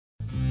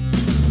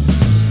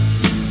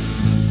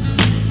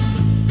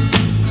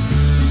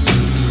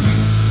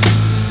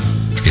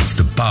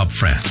Bob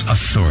France,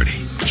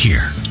 Authority,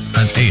 here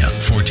on AM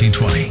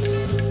 1420.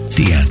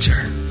 The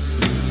Answer.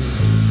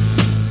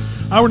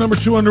 Hour number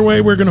 2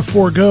 underway. We're going to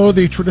forego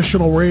the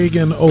traditional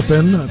Reagan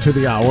open to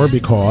the hour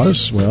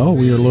because, well,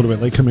 we are a little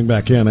bit late coming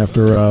back in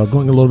after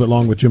going a little bit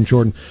long with Jim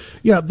Jordan.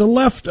 Yeah, the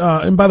left,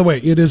 and by the way,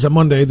 it is a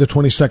Monday, the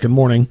 22nd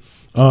morning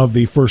of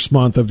the first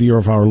month of the year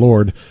of our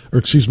Lord, or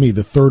excuse me,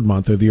 the third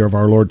month of the year of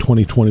our Lord,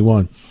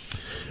 2021.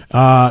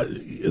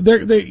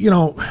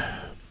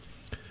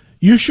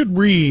 You should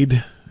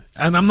read,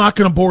 and I'm not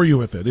going to bore you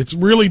with it. It's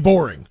really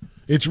boring.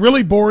 It's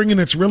really boring,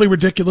 and it's really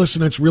ridiculous,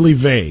 and it's really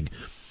vague.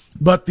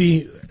 But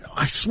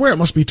I swear it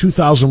must be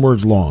 2,000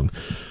 words long.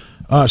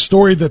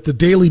 Story that the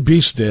Daily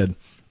Beast did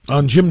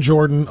on Jim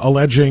Jordan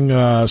alleging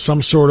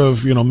some sort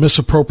of,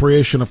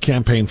 misappropriation of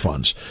campaign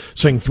funds,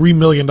 saying $3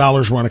 million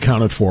were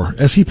unaccounted for.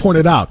 As he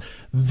pointed out,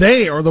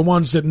 they are the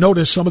ones that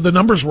noticed some of the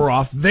numbers were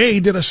off.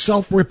 They did a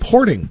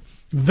self-reporting.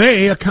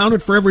 They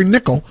accounted for every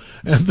nickel,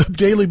 and the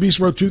Daily Beast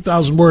wrote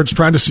 2,000 words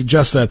trying to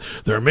suggest that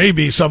there may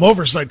be some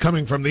oversight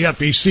coming from the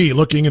FEC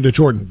looking into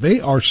Jordan. They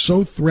are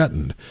so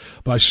threatened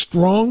by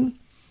strong,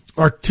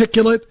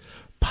 articulate,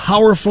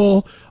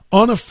 powerful,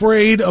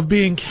 unafraid of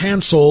being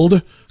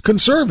canceled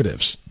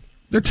conservatives.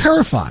 They're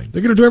terrified.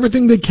 They're going to do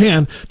everything they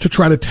can to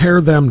try to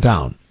tear them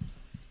down.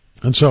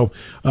 And so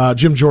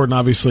Jim Jordan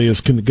obviously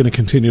is going to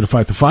continue to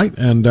fight the fight.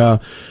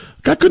 And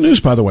got good news,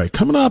 by the way.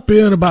 Coming up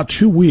in about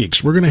 2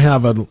 weeks, we're going to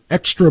have an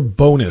extra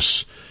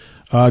bonus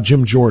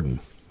Jim Jordan.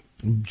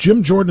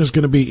 Jim Jordan is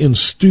going to be in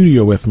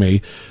studio with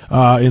me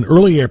in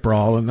early April.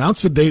 I'll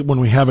announce the date when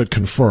we have it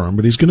confirmed,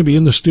 but he's going to be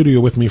in the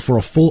studio with me for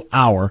a full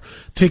hour,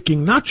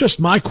 taking not just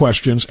my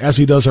questions, as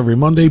he does every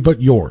Monday,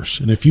 but yours.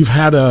 And if you've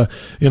had a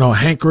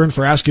hankering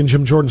for asking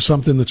Jim Jordan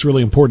something that's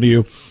really important to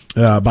you,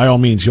 by all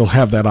means, you'll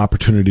have that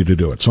opportunity to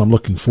do it. So I'm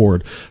looking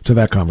forward to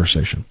that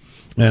conversation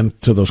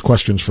and to those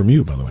questions from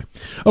you, by the way.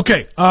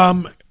 Okay, I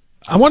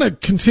want to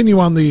continue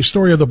on the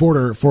story of the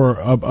border for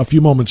a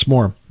few moments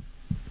more,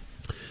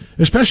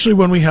 especially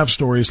when we have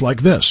stories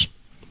like this.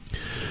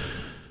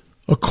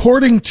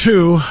 According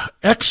to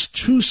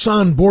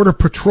ex-Tucson Border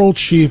Patrol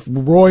Chief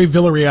Roy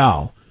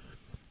Villarreal,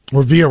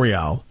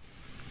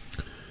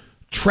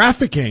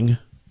 trafficking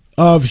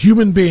of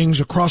human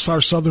beings across our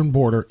southern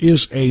border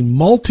is a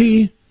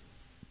multi-billion,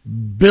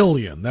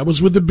 that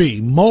was with the B,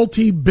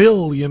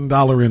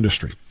 multi-billion-dollar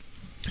industry.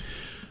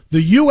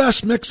 The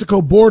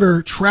U.S.-Mexico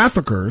border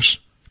traffickers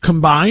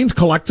combined,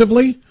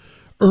 collectively,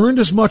 earned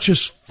as much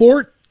as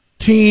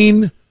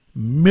 $14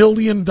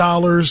 million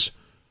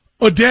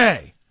a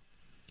day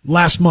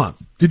last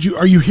month.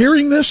 Are you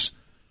hearing this?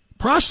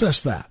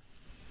 Process that.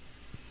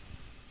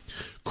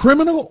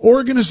 Criminal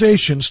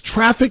organizations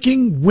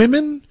trafficking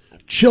women,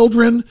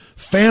 children,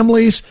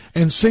 families,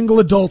 and single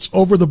adults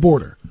over the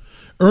border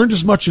earned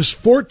as much as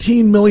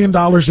 $14 million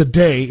a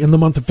day in the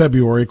month of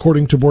February,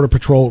 according to Border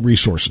Patrol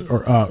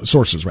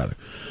sources.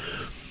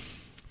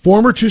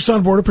 Former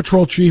Tucson Border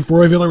Patrol Chief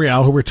Roy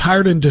Villarreal, who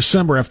retired in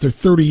December after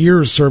 30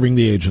 years serving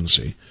the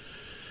agency,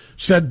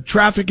 said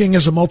trafficking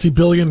is a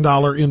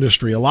multi-billion-dollar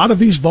industry. A lot of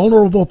these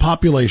vulnerable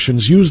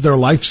populations use their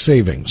life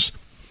savings.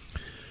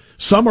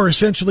 Some are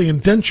essentially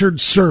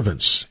indentured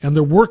servants, and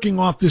they're working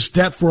off this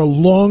debt for a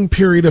long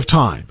period of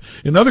time.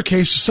 In other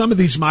cases, some of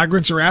these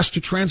migrants are asked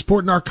to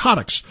transport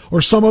narcotics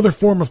or some other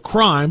form of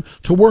crime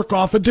to work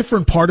off a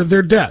different part of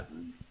their debt.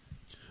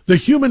 The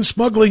human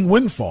smuggling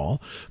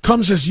windfall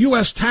comes as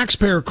U.S.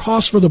 taxpayer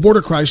costs for the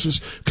border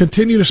crisis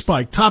continue to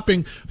spike,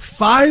 topping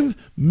 $5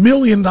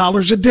 million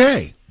a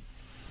day.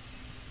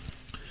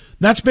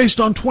 That's based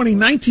on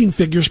 2019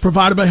 figures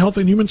provided by Health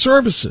and Human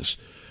Services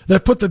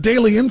that put the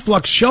daily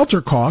influx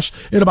shelter costs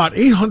at about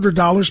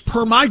 $800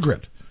 per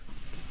migrant.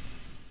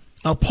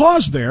 I'll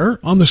pause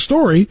there on the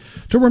story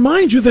to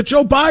remind you that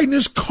Joe Biden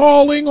is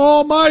calling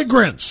all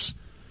migrants.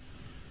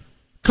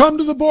 Come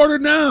to the border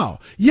now.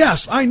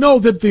 Yes, I know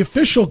that the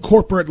official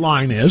corporate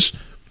line is,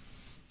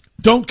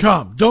 don't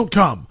come, don't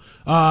come.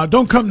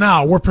 Don't come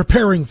now. We're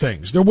preparing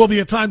things. There will be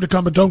a time to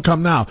come, but don't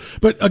come now.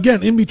 But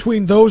again, in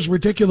between those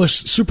ridiculous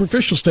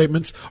superficial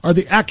statements are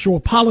the actual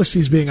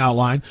policies being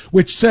outlined,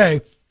 which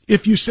say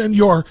if you send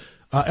your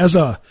as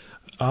a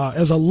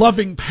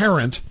loving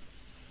parent,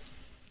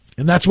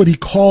 and that's what he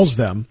calls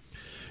them,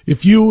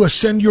 if you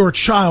send your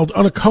child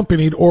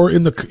unaccompanied or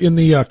in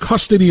the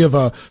custody of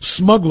a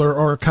smuggler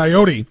or a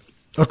coyote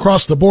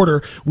across the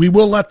border, we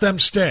will let them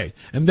stay,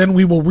 and then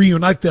we will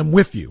reunite them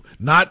with you.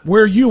 Not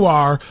where you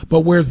are,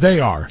 but where they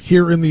are,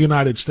 here in the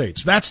United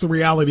States. That's the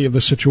reality of the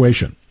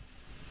situation.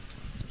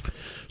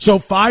 So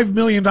 $5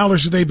 million a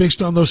day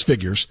based on those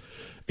figures,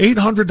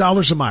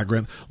 $800 a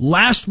migrant.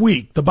 Last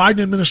week, the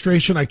Biden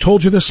administration, I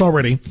told you this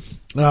already,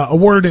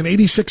 awarded an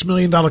 $86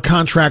 million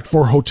contract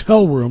for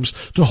hotel rooms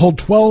to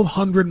hold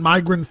 1,200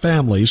 migrant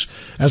families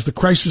as the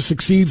crisis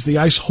exceeds the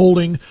ICE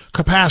holding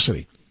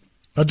capacity.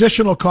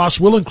 Additional costs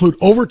will include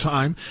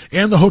overtime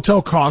and the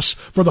hotel costs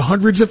for the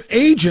hundreds of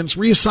agents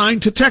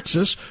reassigned to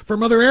Texas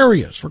from other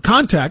areas. For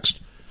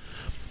context,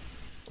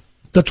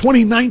 The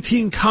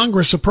 2019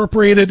 Congress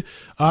appropriated,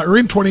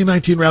 in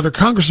 2019 rather,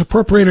 Congress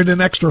appropriated an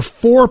extra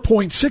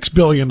 $4.6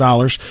 billion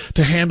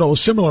to handle a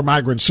similar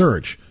migrant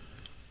surge.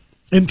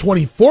 In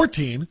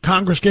 2014,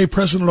 Congress gave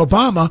President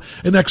Obama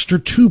an extra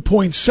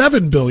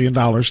 $2.7 billion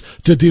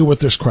to deal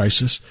with this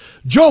crisis.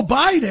 Joe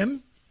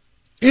Biden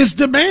is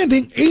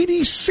demanding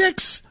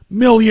 $86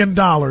 million.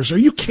 Are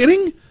you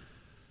kidding?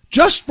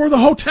 Just for the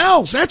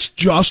hotels. That's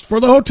just for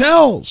the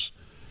hotels.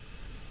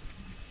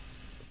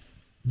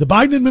 The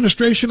Biden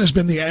administration has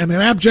been an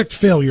abject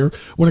failure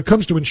when it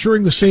comes to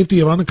ensuring the safety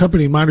of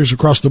unaccompanied minors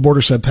across the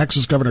border, said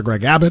Texas Governor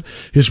Greg Abbott.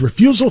 His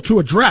refusal to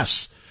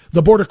address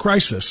the border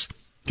crisis,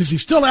 because he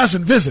still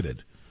hasn't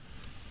visited.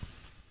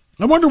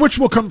 I wonder which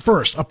will come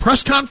first, a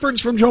press conference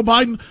from Joe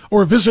Biden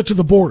or a visit to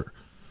the border.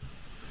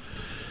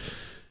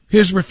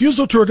 His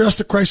refusal to address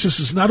the crisis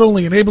is not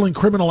only enabling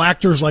criminal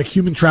actors like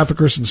human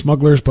traffickers and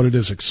smugglers, but it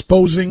is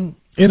exposing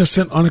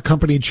innocent,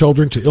 unaccompanied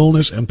children to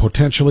illness and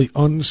potentially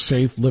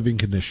unsafe living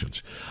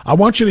conditions. I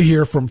want you to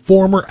hear from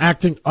former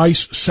acting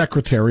ICE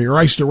secretary, or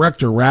ICE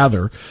director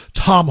rather,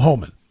 Tom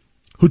Homan,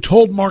 who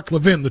told Mark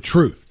Levin the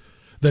truth,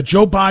 that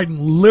Joe Biden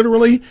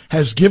literally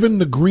has given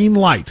the green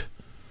light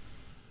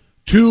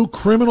to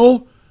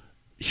criminal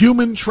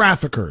human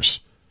traffickers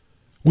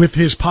with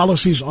his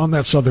policies on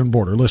that southern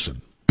border.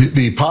 Listen.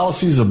 The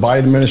policies of the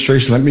Biden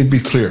administration, let me be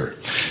clear.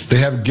 They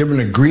have given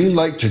a green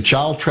light to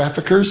child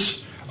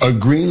traffickers, a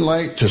green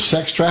light to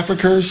sex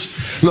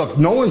traffickers. Look,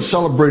 no one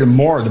celebrated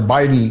more the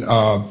Biden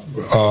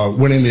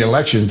winning the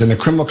election than the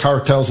criminal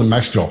cartels in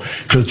Mexico,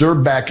 because they're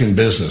back in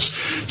business.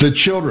 The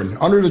children,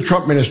 under the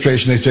Trump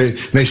administration,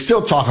 they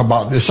still talk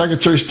about, the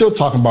secretary's still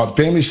talking about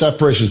family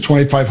separations,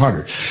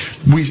 2,500.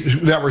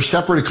 That were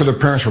separated because their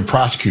parents were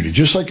prosecuted.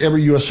 Just like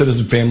every U.S.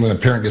 citizen family, when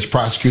the parent gets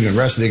prosecuted and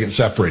arrested, they get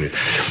separated.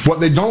 What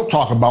they don't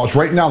talk about is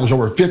right now there's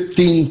over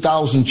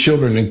 15,000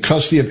 children in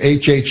custody of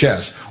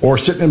HHS or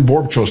sitting in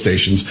Border Patrol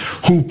stations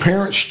who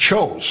parents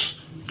chose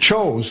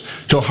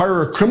to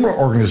hire a criminal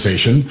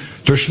organization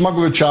to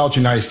smuggle a child to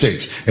the United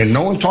States. And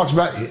no one talks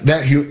about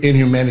that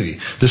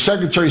inhumanity. The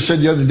secretary said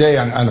the other day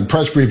on a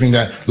press briefing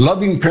that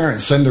loving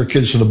parents send their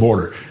kids to the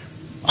border.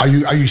 Are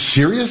you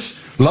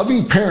serious?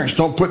 Loving parents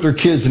don't put their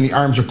kids in the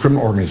arms of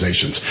criminal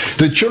organizations.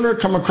 The children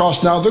that come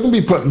across now, they're going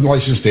to be put in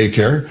licensed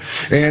daycare,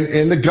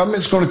 and the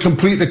government's going to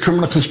complete the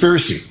criminal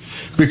conspiracy,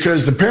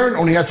 because the parent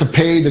only has to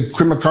pay the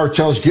criminal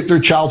cartels to get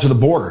their child to the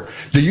border.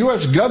 The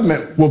U.S.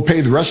 government will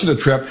pay the rest of the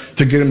trip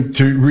to get them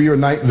to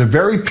reunite the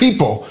very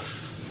people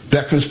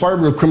that conspired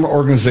with criminal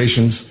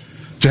organizations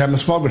to have them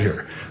smuggled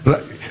here. In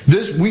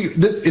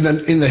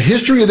the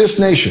history of this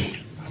nation,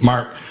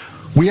 Mark,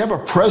 we have a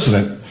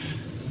president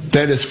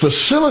that is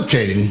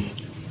facilitating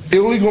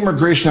illegal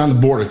immigration on the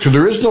border, because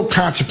there is no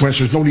consequence,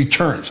 there's no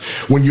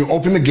deterrence. When you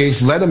open the gates,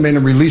 let them in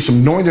and release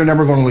them, knowing they're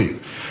never going to leave.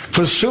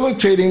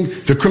 Facilitating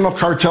the criminal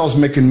cartels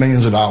making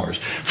millions of dollars.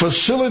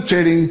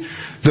 Facilitating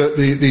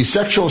the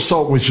sexual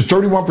assault, which is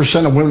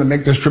 31% of women that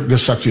make this trip get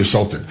sexually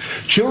assaulted.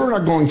 Children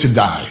are going to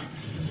die.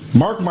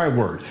 Mark my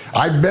word.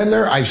 I've been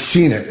there. I've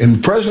seen it.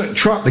 And President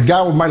Trump, the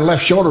guy with my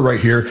left shoulder right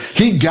here,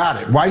 he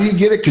got it. Why did he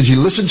get it? Because he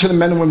listened to the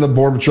men and women of the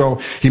Border Patrol.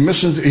 He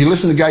listened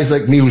to guys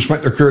like me who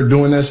spent their career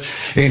doing this,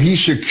 and he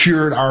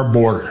secured our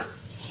border.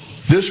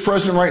 This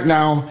president right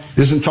now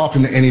isn't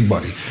talking to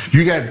anybody.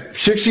 You got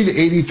 60 to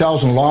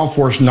 80,000 law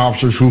enforcement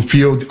officers who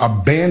feel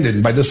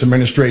abandoned by this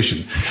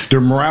administration. Their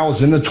morale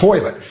is in the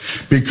toilet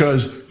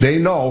because they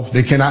know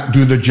they cannot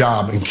do the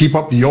job and keep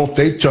up the oath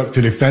they took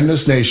to defend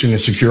this nation and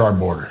secure our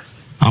border.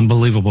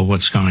 Unbelievable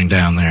what's going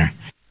down there.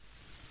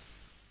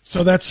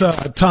 So that's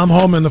Tom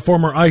Homan, the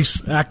former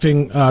ICE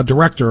acting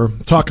director,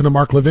 talking to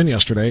Mark Levin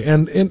yesterday.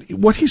 And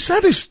what he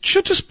said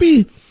should just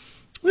be,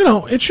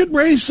 it should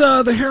raise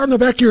the hair on the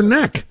back of your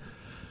neck.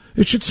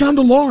 It should sound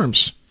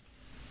alarms.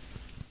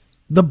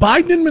 The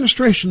Biden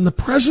administration, the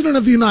president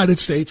of the United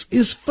States,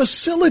 is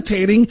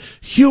facilitating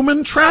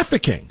human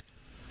trafficking.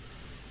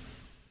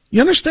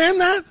 You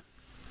understand that?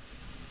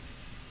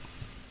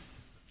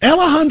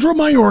 Alejandro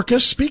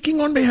Mayorkas, speaking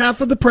on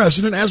behalf of the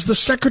president as the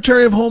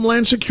Secretary of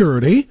Homeland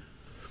Security,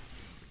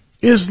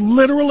 is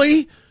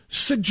literally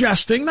telling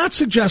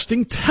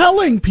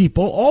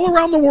people all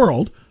around the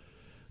world,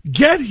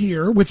 get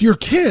here with your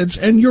kids,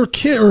 and or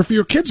if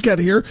your kids get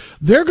here,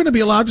 they're going to be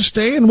allowed to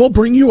stay, and we'll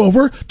bring you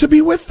over to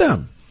be with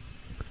them.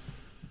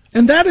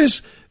 And that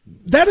is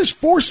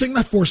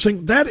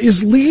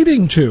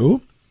leading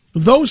to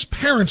those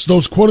parents,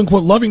 those quote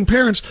unquote loving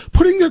parents,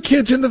 putting their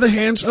kids into the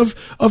hands of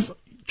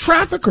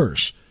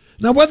traffickers.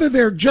 Now, whether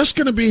they're just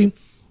going to be,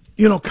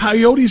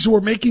 coyotes who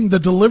are making the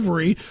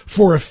delivery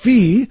for a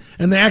fee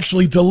and they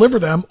actually deliver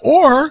them,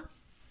 or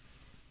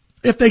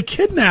if they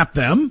kidnap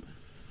them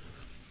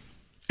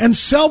and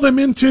sell them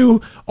into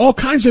all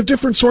kinds of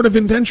different sort of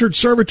indentured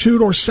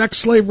servitude or sex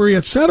slavery,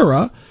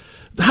 etc.,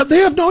 they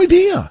have no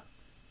idea.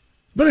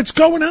 But it's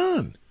going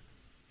on.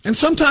 And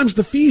sometimes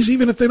the fees,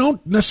 even if they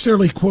don't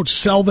necessarily, quote,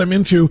 sell them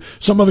into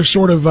some other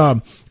sort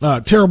of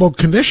terrible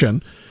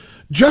condition,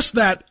 just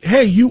that,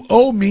 hey, you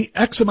owe me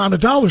X amount of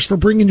dollars for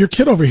bringing your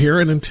kid over here,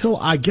 and until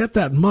I get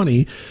that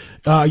money,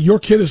 your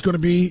kid is going to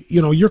be,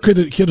 your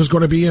kid is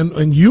going to be in,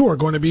 and you are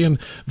going to be in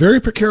very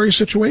precarious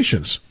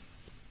situations.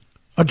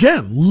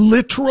 Again,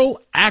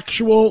 literal,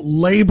 actual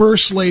labor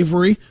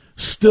slavery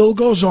still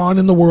goes on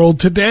in the world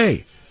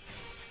today.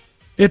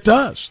 It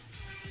does.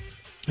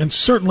 And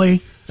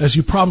certainly, as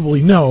you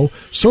probably know,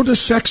 so does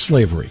sex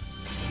slavery.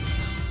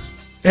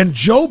 And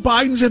Joe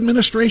Biden's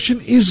administration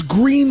is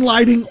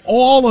green-lighting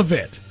all of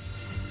it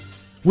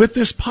with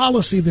this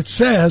policy that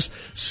says,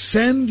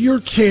 send your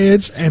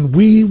kids and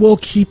we will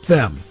keep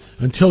them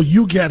until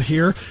you get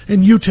here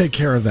and you take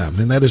care of them.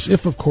 And that is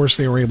if, of course,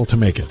 they are able to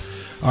make it.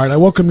 All right, I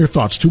welcome your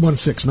thoughts.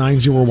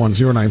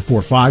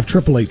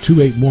 216-901-0945,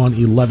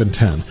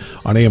 888-281-1110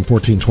 on AM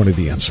 1420,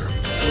 The Answer.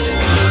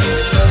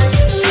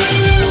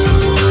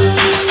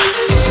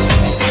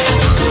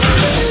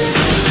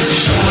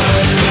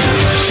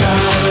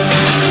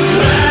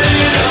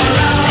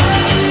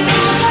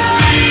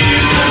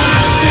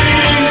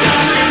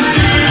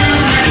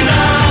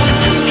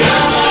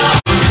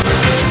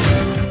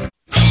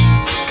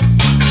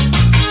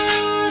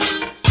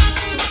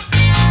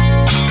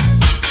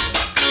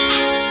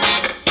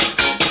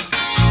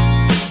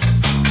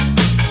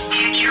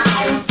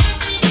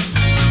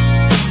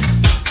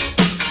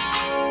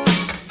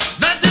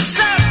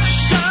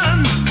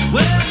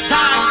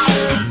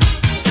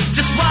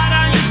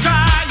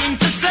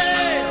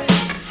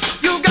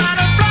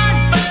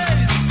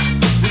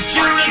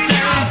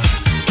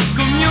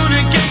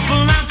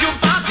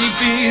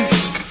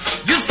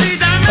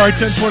 All right,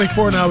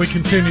 10:24 now. We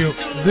continue.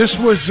 This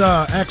was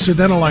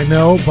accidental, I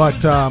know,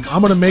 but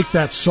I'm going to make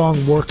that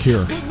song work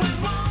here.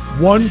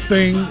 One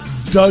thing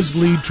does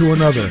lead to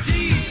another.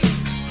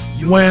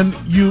 When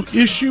you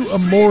issue a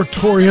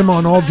moratorium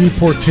on all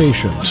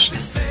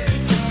deportations,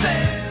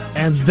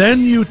 and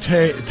then you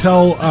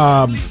tell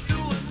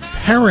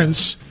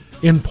parents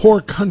in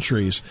poor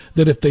countries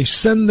that if they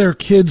send their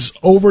kids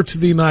over to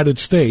the United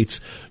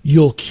States,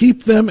 you'll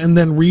keep them and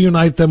then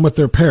reunite them with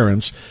their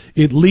parents,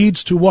 it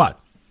leads to what?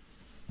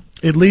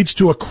 It leads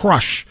to a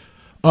crush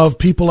of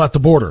people at the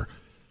border.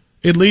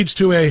 It leads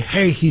to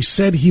hey, he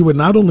said he would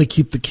not only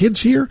keep the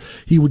kids here,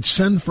 he would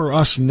send for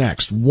us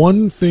next.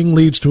 One thing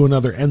leads to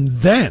another. And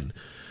then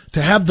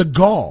to have the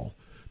gall,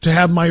 to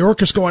have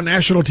Mayorkas go on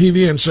national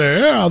TV and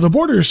say, yeah, the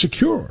border is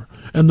secure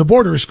and the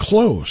border is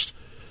closed.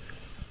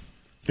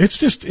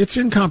 It's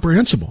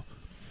incomprehensible.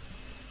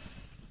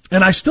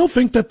 And I still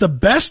think that the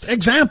best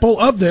example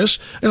of this,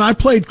 and I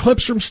played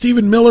clips from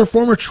Stephen Miller,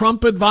 former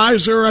Trump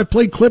advisor. I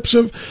played clips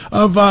of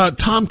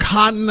Tom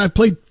Cotton. I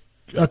played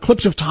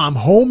clips of Tom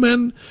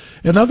Homan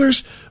and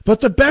others. But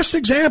the best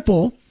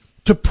example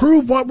to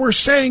prove what we're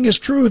saying is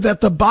true,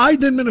 that the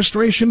Biden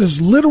administration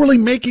is literally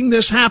making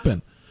this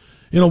happen.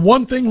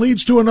 One thing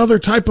leads to another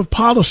type of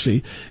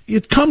policy.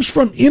 It comes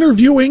from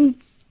interviewing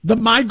the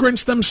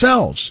migrants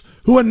themselves,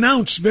 who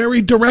announce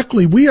very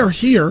directly, we are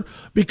here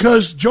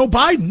because Joe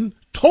Biden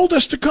told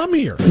us to come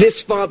here.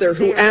 This father,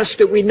 who asked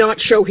that we not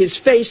show his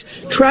face,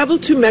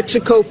 traveled to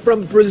Mexico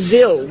from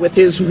Brazil with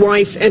his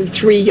wife and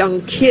 3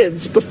 young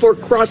kids before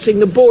crossing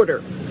the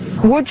border.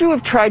 Would you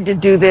have tried to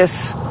do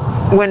this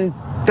when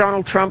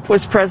Donald Trump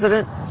was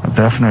president?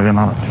 Definitely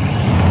not.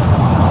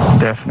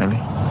 Definitely.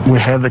 We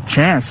had the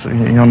chance,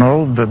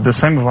 the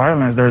same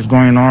violence that is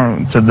going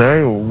on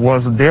today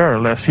was there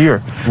last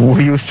year.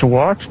 We used to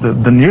watch the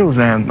news,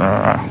 and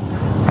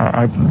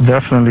I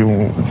definitely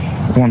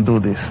won't do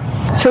this.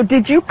 So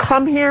did you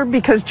come here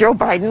because Joe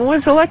Biden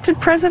was elected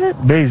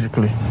president?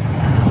 Basically.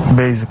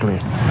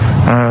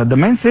 The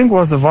main thing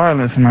was the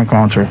violence in my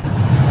country.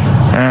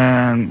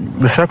 And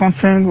the second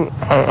thing,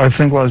 I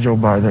think, was Joe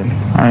Biden.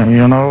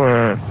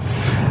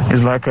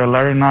 It's like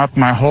lighting up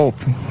my hope.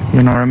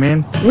 You know what I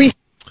mean?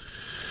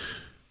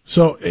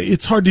 So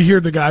it's hard to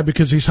hear the guy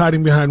because he's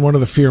hiding behind one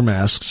of the fear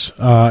masks,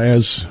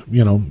 as,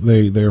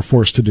 they are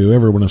forced to do.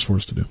 Everyone is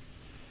forced to do.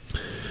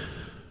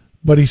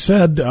 But he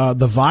said,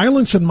 the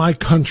violence in my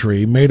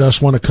country made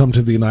us want to come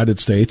to the United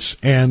States,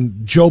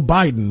 and Joe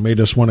Biden made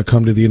us want to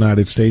come to the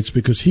United States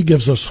because he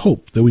gives us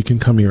hope that we can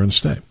come here and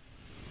stay.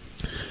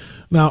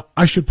 Now,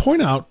 I should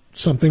point out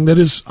something that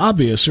is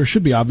obvious, or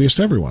should be obvious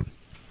to everyone.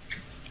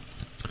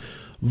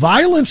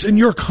 Violence in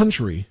your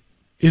country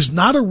is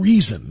not a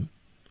reason,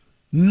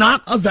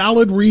 not a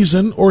valid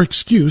reason or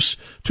excuse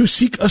to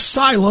seek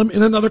asylum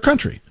in another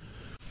country.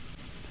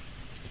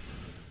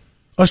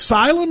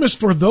 Asylum is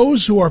for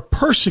those who are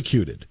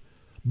persecuted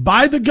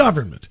by the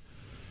government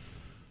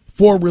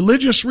for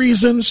religious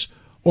reasons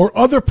or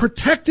other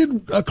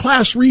protected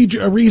class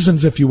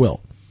reasons, if you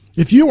will.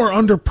 If you are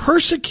under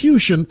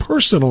persecution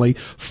personally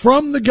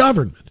from the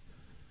government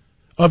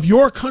of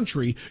your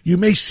country, you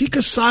may seek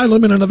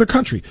asylum in another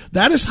country.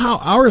 That is how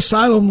our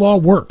asylum law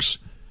works.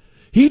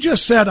 He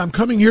just said, I'm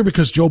coming here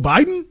because Joe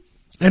Biden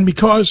and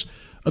because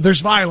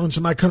there's violence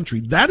in my country.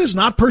 That is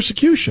not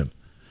persecution.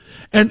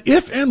 And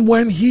if and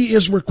when he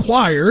is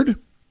required,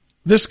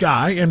 this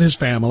guy and his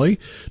family,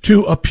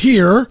 to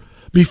appear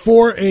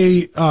before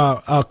a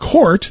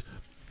court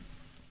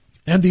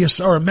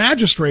and or a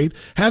magistrate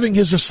having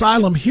his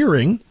asylum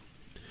hearing,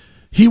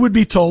 he would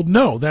be told,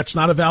 no, that's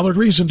not a valid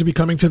reason to be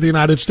coming to the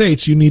United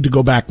States. You need to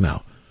go back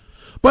now.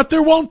 But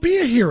there won't be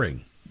a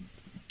hearing.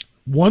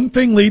 One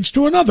thing leads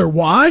to another.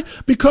 Why?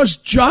 Because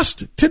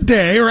just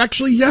today, or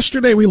actually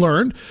yesterday, we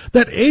learned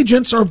that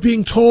agents are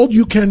being told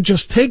you can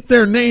just take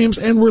their names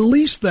and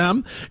release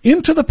them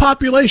into the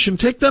population,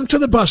 take them to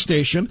the bus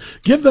station,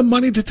 give them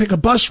money to take a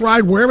bus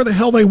ride wherever the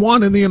hell they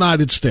want in the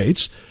United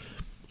States,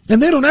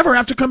 and they don't ever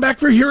have to come back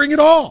for a hearing at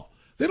all.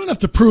 They don't have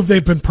to prove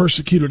they've been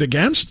persecuted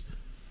against.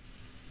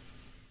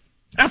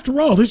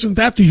 After all, isn't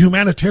that the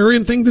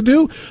humanitarian thing to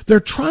do? They're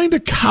trying to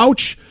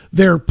couch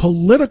their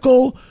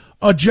political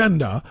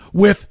agenda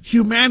with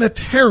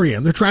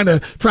humanitarian. They're trying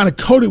to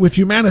code it with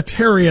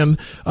humanitarian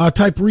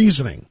type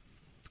reasoning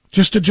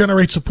just to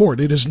generate support.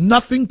 It has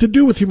nothing to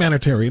do with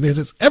humanitarian. It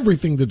has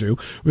everything to do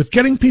with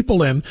getting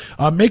people in,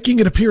 making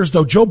it appear as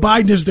though Joe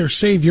Biden is their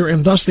savior,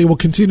 and thus they will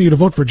continue to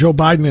vote for Joe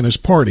Biden and his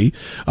party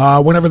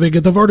whenever they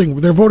get their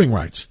voting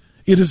rights.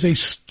 It is a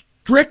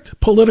strict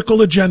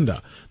political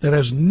agenda that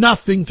has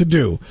nothing to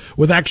do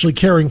with actually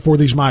caring for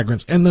these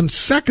migrants. And then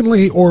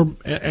secondly,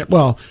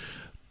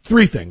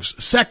 three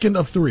things. Second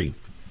of three.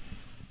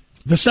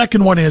 The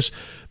second one is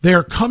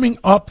they're coming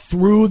up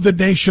through the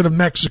nation of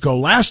Mexico.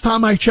 Last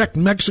time I checked,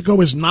 Mexico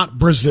is not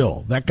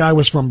Brazil. That guy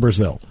was from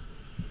Brazil.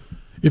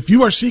 If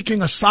you are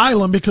seeking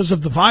asylum because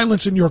of the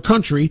violence in your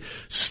country,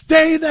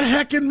 stay the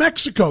heck in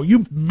Mexico.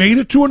 You made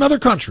it to another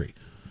country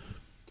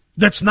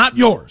that's not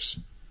yours.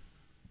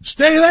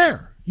 Stay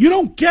there. You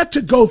don't get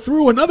to go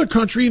through another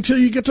country until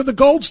you get to the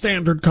gold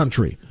standard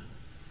country.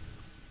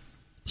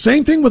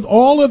 Same thing with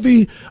all of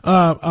the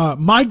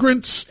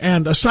migrants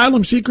and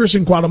asylum seekers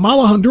in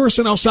Guatemala, Honduras,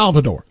 and El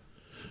Salvador.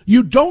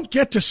 You don't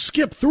get to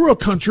skip through a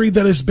country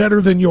that is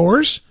better than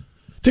yours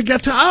to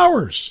get to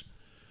ours.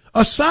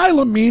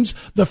 Asylum means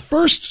the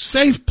first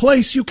safe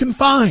place you can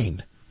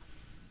find.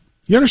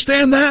 You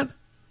understand that?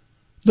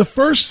 The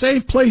first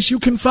safe place you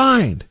can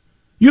find.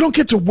 You don't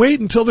get to wait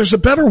until there's a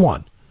better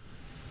one.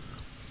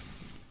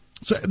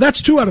 So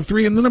that's 2 out of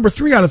 3. And the number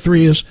 3 out of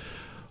 3 is,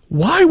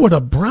 why would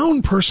a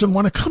brown person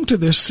want to come to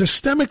this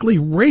systemically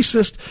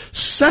racist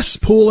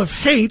cesspool of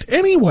hate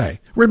anyway?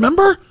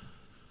 Remember?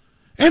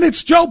 And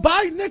it's Joe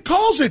Biden that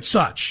calls it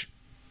such.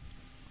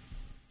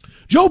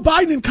 Joe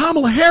Biden and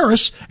Kamala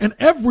Harris and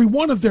every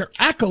one of their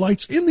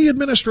acolytes in the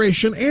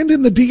administration and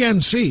in the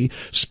DNC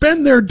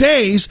spend their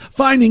days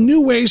finding new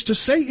ways to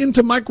say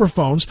into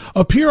microphones,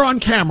 appear on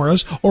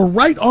cameras, or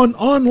write on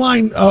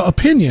online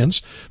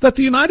opinions that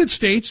the United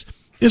States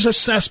is a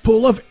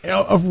cesspool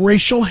of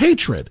racial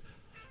hatred.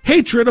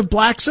 Hatred of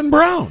blacks and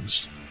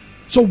browns.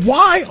 So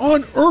why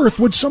on earth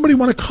would somebody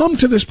want to come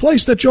to this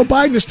place that Joe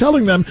Biden is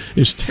telling them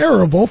is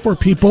terrible for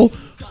people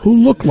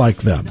who look like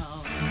them?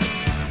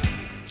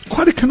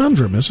 Quite a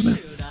conundrum, isn't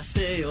it?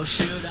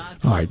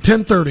 All right,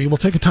 10:30. We'll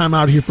take a time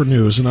out here for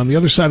news. And on the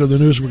other side of the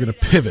news, we're going to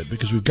pivot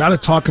because we've got to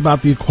talk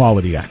about the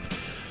Equality Act.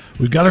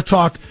 We've got to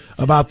talk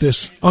about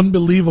this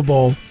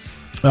unbelievable,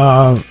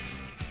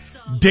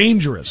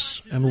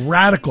 dangerous, and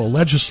radical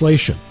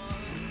legislation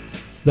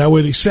that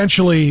would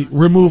essentially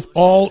remove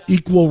all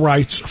equal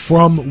rights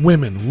from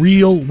women,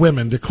 real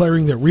women,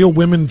 declaring that real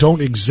women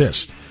don't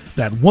exist,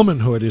 that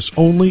womanhood is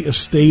only a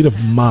state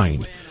of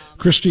mind.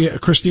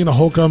 Christina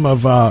Holcomb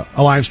of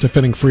Alliance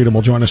Defending Freedom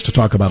will join us to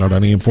talk about it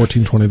on AM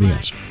 1420 The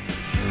Answer.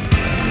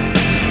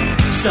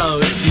 So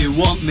if you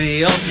want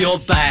me off your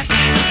back,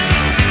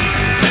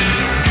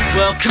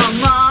 well,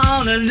 come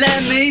on and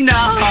let me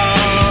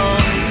know.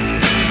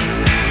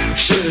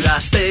 Should I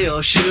stay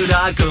or should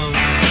I go?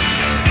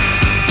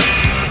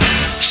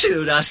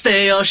 Should I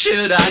stay or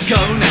should I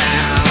go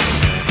now?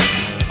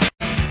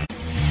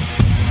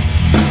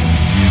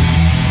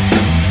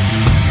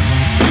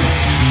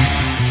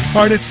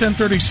 All right, it's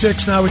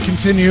 10:36. Now we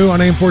continue on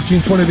AM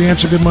 1420 The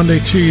Answer. Good Monday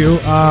to you.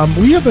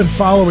 We have been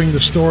following the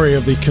story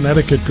of the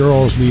Connecticut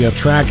girls, the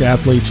track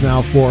athletes,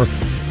 now for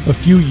a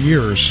few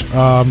years,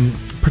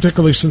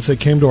 particularly since they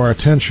came to our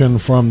attention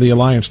from the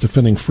Alliance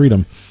Defending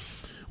Freedom,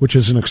 which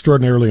is an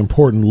extraordinarily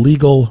important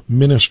legal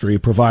ministry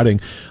providing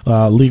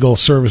legal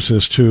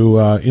services to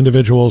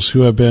individuals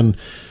who have been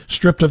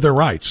stripped of their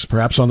rights,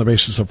 perhaps on the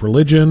basis of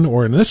religion,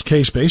 or in this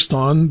case, based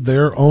on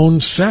their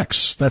own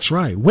sex. That's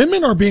right.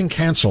 Women are being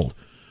canceled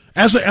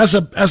as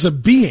a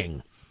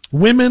being.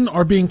 Women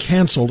are being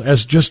canceled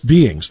as just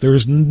beings. There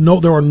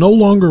are no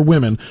longer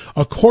women,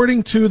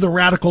 according to the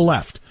radical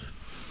left.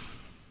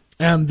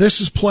 And this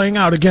is playing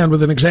out again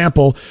with the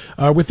example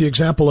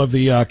of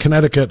the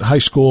Connecticut high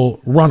school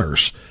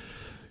runners.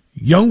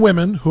 Young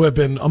women who have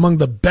been among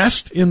the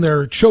best in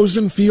their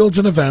chosen fields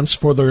and events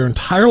for their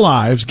entire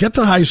lives get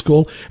to high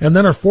school and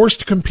then are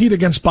forced to compete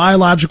against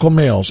biological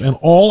males, and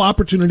all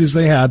opportunities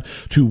they had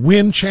to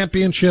win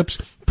championships,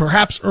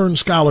 perhaps earn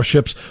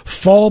scholarships,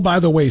 fall by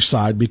the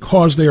wayside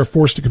because they are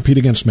forced to compete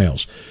against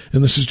males.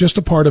 And this is just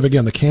a part of,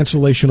 again, the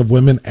cancellation of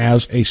women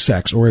as a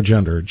sex or a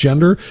gender.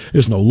 Gender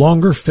is no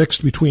longer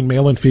fixed between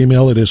male and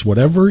female. It is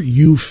whatever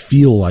you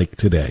feel like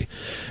today.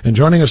 And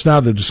joining us now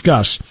to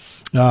discuss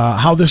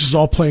how this is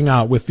all playing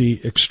out with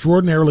the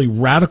extraordinarily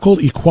radical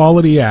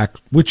Equality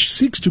Act, which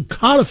seeks to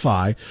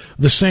codify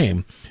the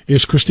same,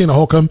 is Christina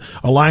Holcomb,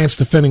 Alliance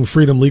Defending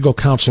Freedom legal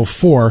counsel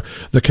for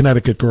the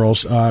Connecticut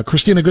girls.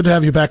 Christina, good to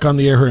have you back on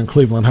the air here in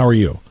Cleveland. How are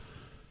you?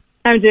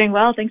 I'm doing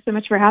well. Thanks so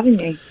much for having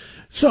me.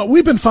 So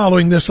we've been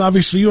following this.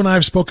 Obviously, you and I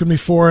have spoken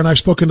before, and I've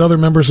spoken to other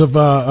members of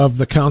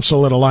the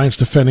council at Alliance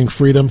Defending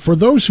Freedom. For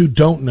those who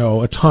don't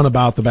know a ton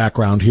about the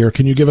background here,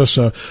 can you give us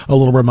a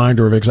little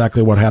reminder of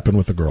exactly what happened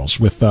with the girls,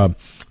 with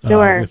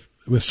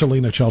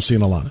Selena, Chelsea,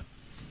 and Alana?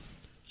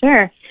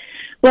 Sure.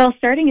 Well,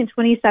 starting in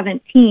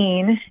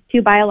 2017,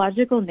 two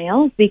biological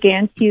males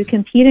began to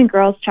compete in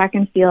girls' track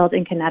and field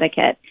in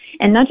Connecticut.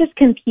 And not just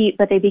compete,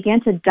 but they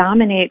began to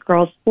dominate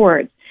girls'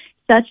 sports,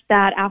 such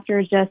that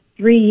after just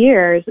 3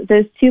 years,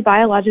 those two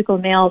biological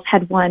males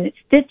had won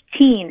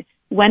 15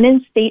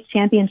 women's state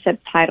championship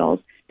titles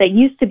that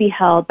used to be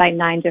held by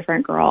 9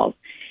 different girls.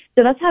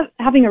 So that's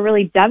having a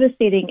really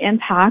devastating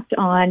impact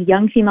on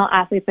young female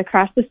athletes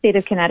across the state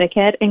of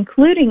Connecticut,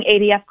 including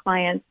ADF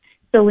clients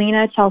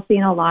Selena, Chelsea,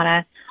 and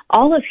Alana,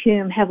 all of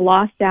whom have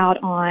lost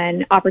out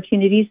on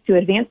opportunities to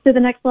advance to the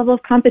next level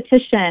of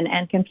competition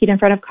and compete in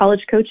front of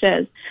college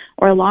coaches,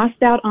 or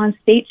lost out on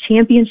state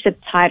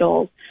championship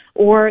titles,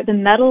 or the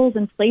medals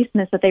and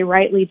placements that they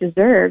rightly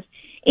deserve.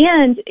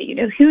 And,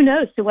 who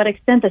knows to what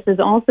extent this has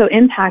also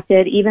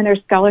impacted even their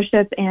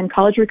scholarship and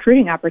college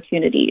recruiting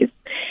opportunities.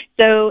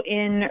 So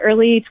in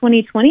early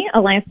 2020,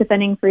 Alliance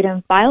Defending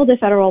Freedom filed a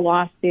federal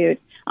lawsuit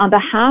on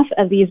behalf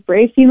of these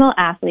brave female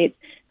athletes,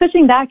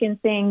 pushing back and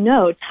saying,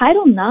 no,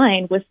 Title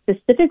IX was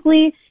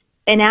specifically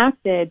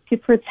enacted to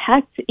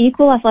protect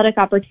equal athletic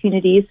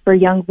opportunities for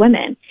young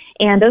women.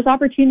 And those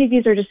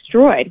opportunities are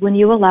destroyed when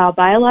you allow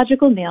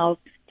biological males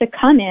to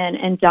come in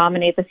and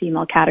dominate the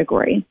female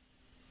category.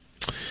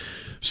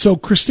 So,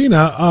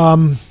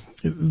 Christina,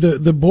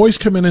 the boys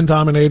come in and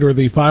dominate, or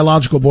the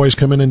biological boys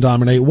come in and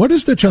dominate. What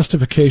is the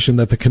justification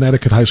that the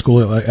Connecticut High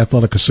School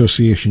Athletic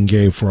Association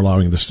gave for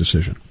allowing this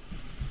decision?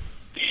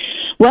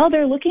 Well,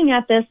 they're looking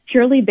at this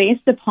purely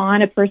based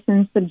upon a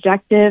person's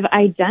subjective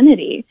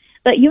identity.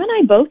 But you and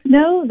I both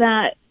know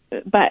that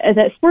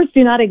sports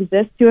do not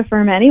exist to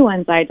affirm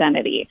anyone's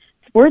identity.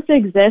 Sports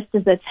exist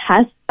as a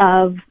test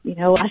of,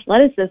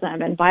 athleticism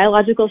and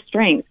biological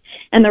strength.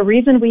 And the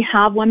reason we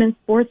have women's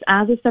sports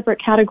as a separate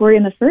category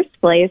in the first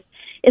place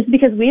is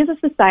because we as a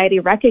society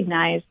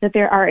recognize that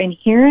there are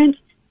inherent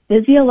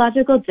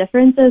physiological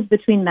differences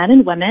between men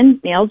and women,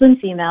 males and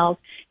females,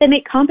 that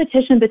make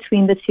competition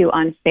between the two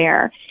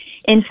unfair.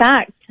 In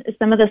fact,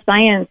 some of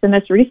the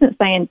most recent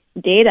science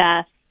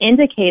data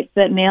indicates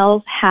that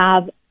males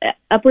have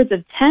upwards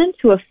of 10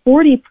 to a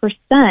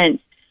 40%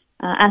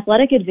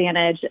 athletic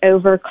advantage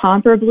over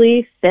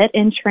comparably fit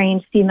and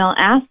trained female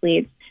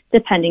athletes,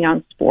 depending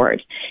on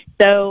sport.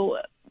 So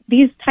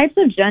these types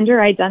of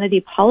gender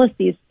identity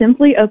policies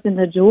simply open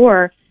the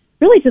door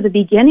really to the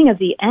beginning of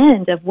the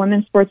end of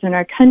women's sports in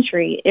our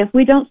country if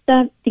we don't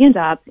stand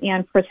up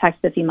and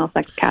protect the female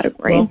sex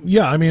category. Well,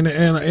 yeah, I mean,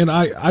 and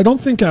I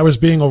don't think I was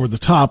being over the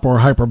top or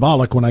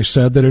hyperbolic when I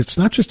said that it's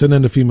not just an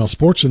end to female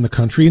sports in the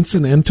country, it's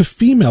an end to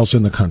females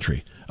in the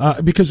country.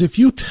 Because if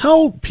you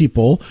tell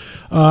people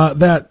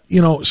that,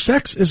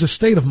 sex is a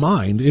state of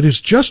mind, it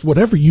is just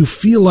whatever you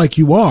feel like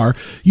you are,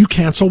 you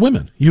cancel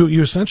women.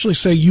 You essentially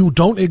say you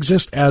don't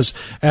exist as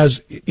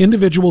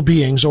individual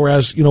beings or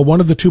as, one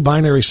of the two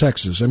binary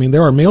sexes. I mean,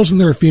 there are males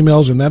and there are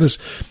females, and that is,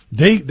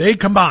 they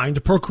combine to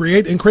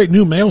procreate and create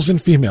new males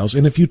and females.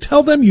 And if you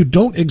tell them you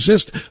don't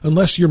exist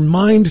unless your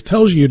mind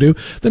tells you to,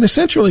 then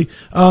essentially,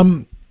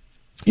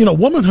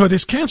 womanhood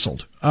is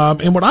canceled.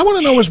 And what I want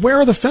to know is, where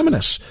are the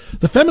feminists?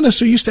 The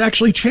feminists who used to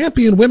actually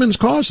champion women's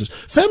causes.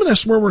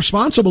 Feminists were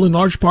responsible in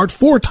large part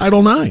for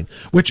Title IX,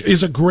 which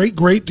is a great,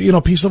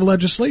 piece of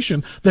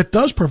legislation that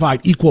does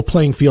provide equal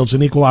playing fields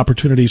and equal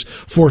opportunities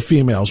for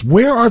females.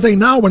 Where are they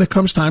now when it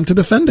comes time to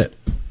defend it?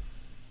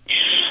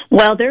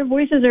 Well, their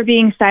voices are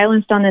being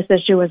silenced on this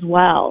issue as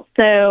well.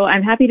 So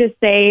I'm happy to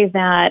say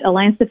that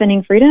Alliance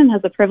Defending Freedom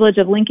has the privilege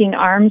of linking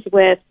arms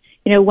with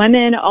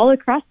women all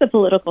across the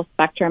political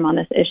spectrum on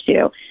this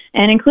issue,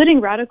 and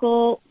including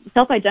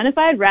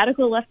self-identified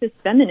radical leftist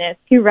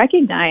feminists who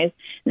recognize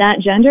that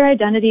gender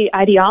identity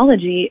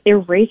ideology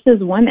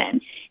erases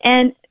women.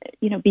 And,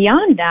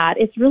 beyond that,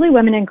 it's really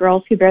women and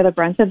girls who bear the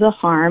brunt of the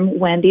harm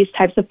when these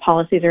types of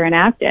policies are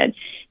enacted.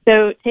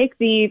 So take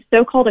the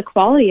so-called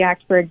Equality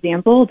Act, for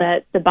example,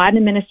 that the Biden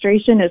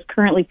administration is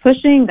currently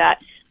pushing, that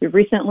we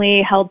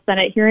recently held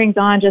Senate hearings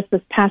on just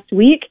this past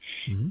week.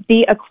 Mm-hmm.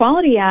 The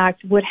Equality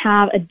Act would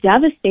have a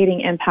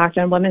devastating impact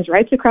on women's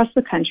rights across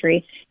the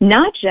country,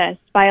 not just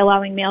by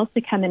allowing males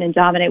to come in and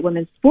dominate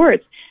women's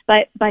sports,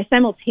 but by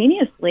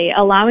simultaneously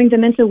allowing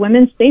them into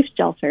women's safe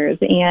shelters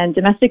and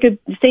domestic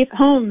safe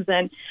homes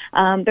and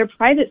their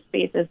private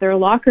spaces, their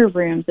locker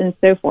rooms, and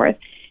so forth.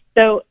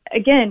 So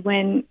again,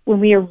 when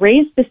we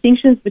erase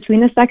distinctions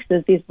between the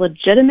sexes, these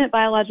legitimate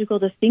biological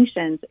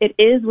distinctions, it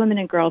is women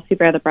and girls who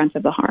bear the brunt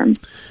of the harm.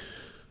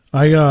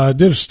 I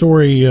did a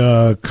story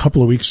a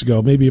couple of weeks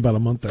ago, maybe about a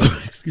month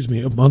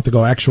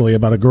ago, actually,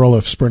 about a girl,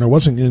 a sprinter.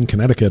 Wasn't in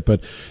Connecticut,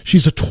 but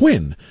she's a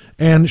twin,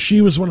 and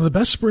she was one of the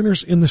best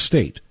sprinters in the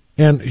state.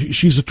 And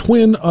she's a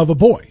twin of a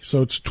boy,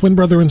 so it's twin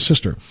brother and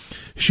sister.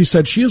 She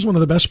said she is one of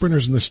the best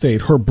sprinters in the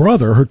state. Her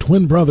brother, her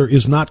twin brother,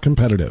 is not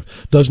competitive,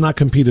 does not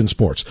compete in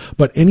sports,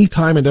 but any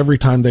time and every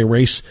time they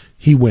race,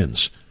 he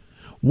wins.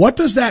 What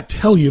does that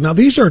tell you? Now,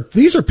 these are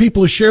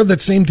people who share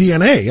that same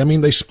DNA. I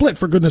mean, they split,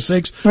 for goodness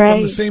sakes,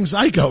 from the same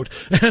zygote.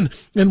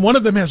 And one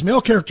of them has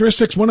male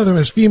characteristics, one of them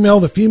has female.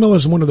 The female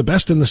is one of the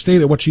best in the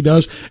state at what she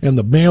does, and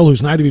the male,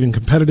 who's not even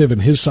competitive in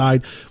his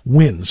side,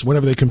 wins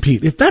whenever they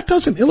compete. If that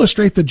doesn't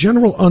illustrate the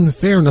general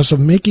unfairness of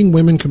making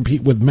women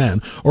compete with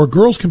men or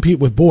girls compete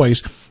with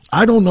boys,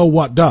 I don't know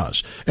what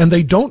does. And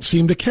they don't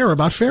seem to care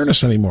about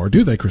fairness anymore,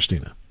 do they,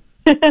 Christina?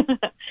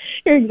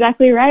 You're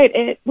exactly right.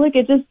 It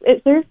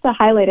serves to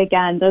highlight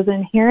again those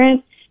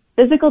inherent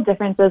physical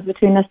differences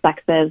between the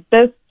sexes.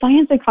 Both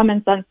science and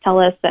common sense tell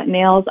us that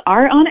males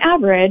are, on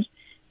average,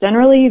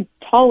 generally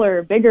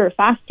taller, bigger,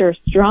 faster,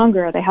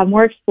 stronger. They have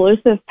more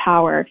explosive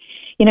power.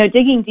 You know,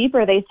 digging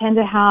deeper, they tend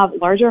to have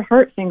larger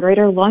hearts and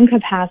greater lung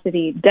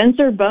capacity,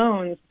 denser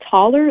bones,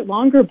 taller,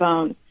 longer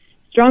bones,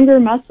 stronger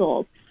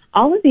muscles.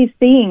 All of these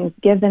things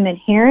give them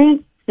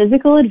inherent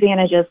physical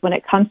advantages when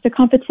it comes to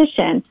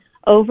competition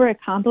over a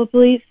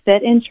comparably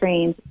fit and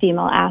trained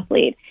female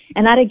athlete.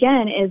 And that,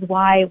 again, is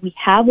why we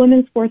have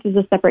women's sports as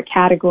a separate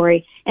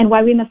category and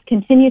why we must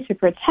continue to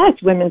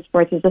protect women's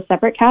sports as a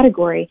separate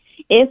category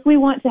if we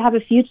want to have a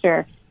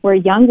future where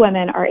young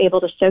women are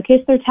able to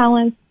showcase their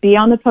talents, be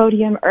on the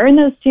podium, earn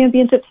those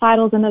championship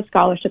titles and those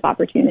scholarship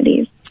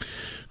opportunities.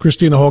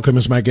 Christina Holcomb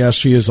is my guest.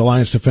 She is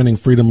Alliance Defending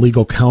Freedom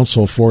legal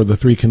counsel for the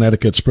three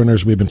Connecticut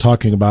sprinters we've been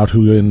talking about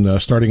who,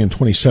 starting in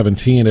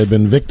 2017, had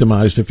been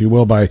victimized, if you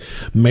will, by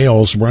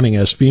males running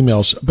as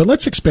females. But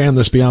let's expand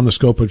this beyond the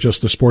scope of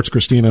just the sports,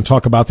 Christina, and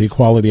talk about the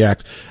Equality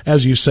Act.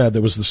 As you said,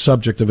 that was the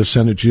subject of a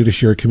Senate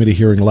Judiciary Committee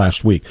hearing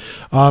last week.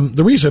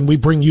 The reason we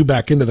bring you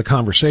back into the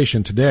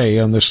conversation today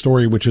on this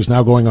story, which is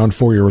now going on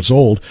 4 years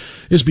old,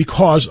 is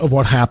because of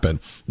what happened.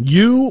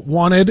 You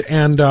wanted,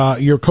 and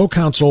your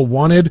co-counsel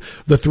wanted,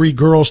 the three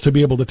girls to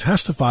be able to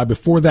testify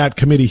before that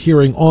committee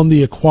hearing on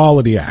the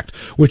Equality Act,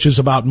 which is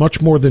about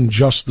much more than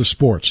just the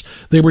sports.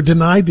 They were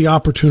denied the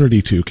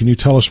opportunity to. Can you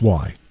tell us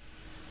why?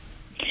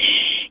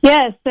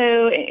 Yes,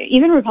 so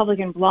even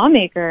Republican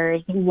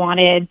lawmakers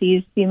wanted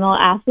these female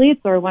athletes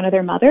or one of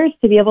their mothers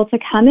to be able to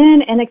come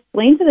in and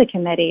explain to the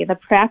committee the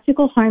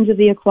practical harms of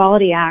the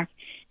Equality Act,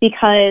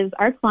 because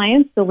our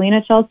clients,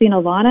 Selena, Chelsea, and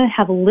Alana,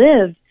 have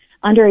lived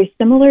under a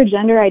similar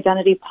gender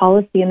identity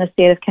policy in the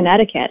state of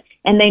Connecticut.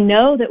 And they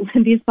know that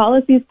when these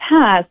policies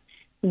pass,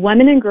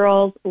 women and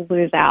girls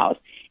lose out.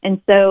 And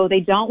so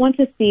they don't want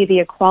to see the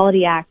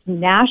Equality Act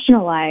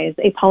nationalize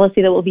a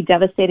policy that will be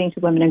devastating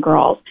to women and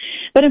girls.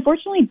 But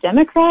unfortunately,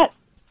 Democrats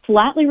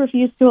flatly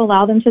refuse to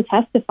allow them to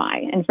testify.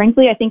 And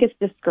frankly, I think it's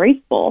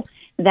disgraceful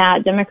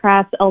that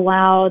Democrats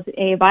allowed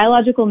a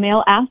biological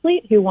male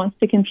athlete who wants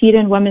to compete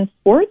in women's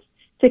sports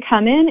to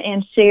come in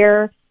and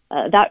share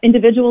that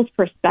individual's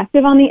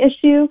perspective on the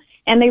issue,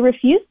 and they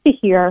refuse to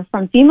hear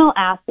from female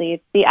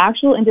athletes, the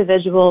actual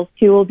individuals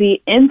who will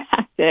be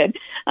impacted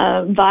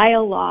by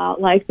a law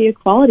like the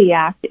Equality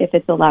Act if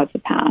it's allowed to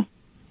pass.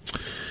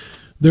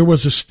 There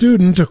was a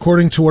student,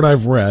 according to what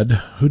I've read,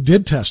 who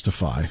did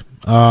testify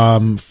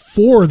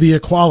for the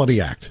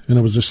Equality Act, and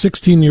it was a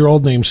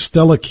 16-year-old named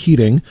Stella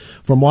Keating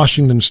from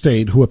Washington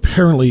State, who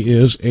apparently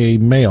is a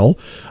male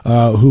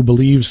who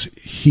believes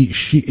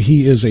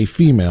he is a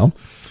female,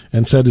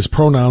 and said his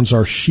pronouns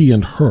are she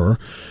and her.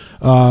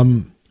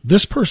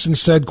 This person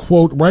said,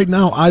 quote, "Right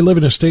now I live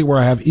in a state where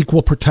I have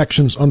equal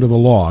protections under the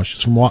law."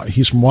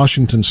 He's from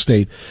Washington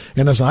State.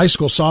 "And as a high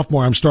school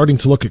sophomore, I'm starting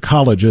to look at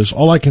colleges.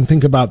 All I can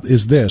think about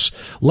is this.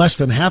 Less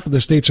than half of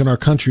the states in our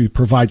country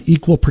provide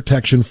equal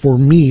protection for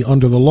me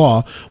under the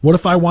law. What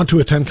if I want to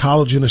attend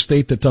college in a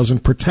state that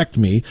doesn't protect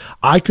me?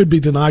 I could be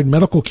denied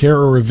medical care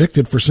or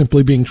evicted for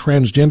simply being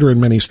transgender in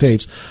many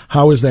states.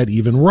 How is that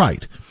even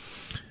right?"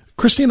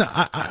 Christina,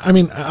 I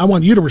mean, I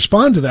want you to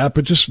respond to that,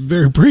 but just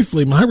very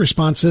briefly, my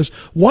response is,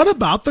 what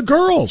about the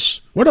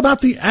girls? What about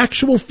the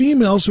actual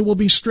females who will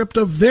be stripped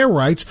of their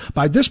rights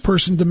by this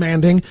person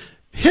demanding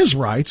his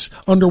rights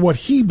under what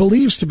he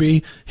believes to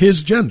be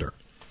his gender?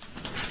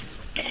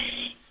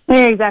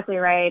 You're exactly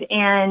right.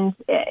 And,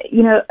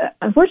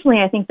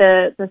 unfortunately, I think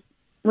the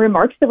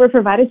remarks that were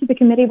provided to the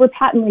committee were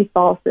patently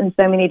false in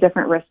so many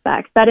different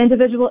respects. That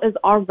individual is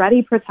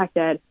already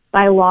protected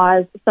by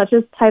laws such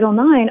as Title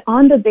IX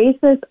on the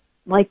basis,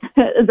 like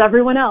as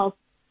everyone else,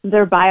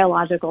 their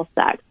biological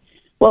sex.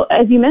 Well,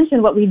 as you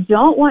mentioned, what we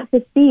don't want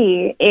to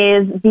see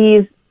is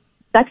these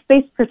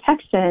sex-based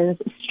protections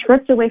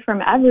stripped away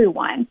from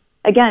everyone.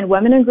 Again,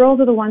 women and girls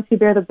are the ones who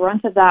bear the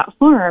brunt of that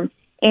harm.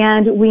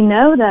 And we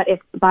know that if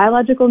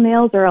biological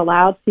males are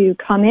allowed to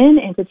come in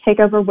and to take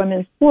over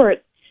women's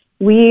sports,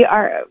 we're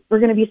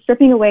going to be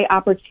stripping away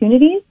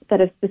opportunities that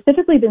have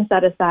specifically been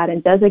set aside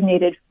and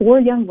designated for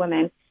young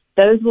women.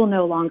 Those will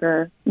no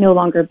longer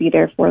be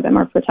there for them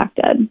or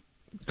protected.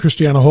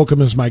 Christina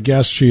Holcomb is my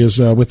guest. She is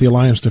with the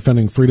Alliance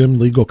Defending Freedom,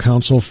 legal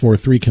counsel for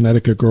 3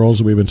 Connecticut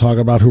girls we've been talking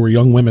about who are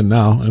young women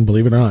now. And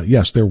believe it or not,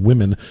 yes, they're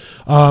women.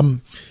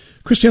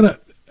 Christina,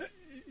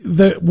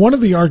 one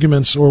of the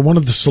arguments or one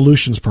of the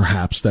solutions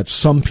perhaps that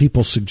some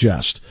people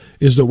suggest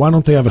is that why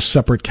don't they have a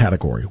separate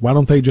category? Why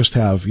don't they just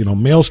have,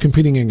 males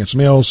competing against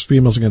males,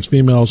 females against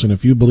females, and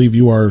if you believe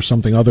you are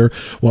something other,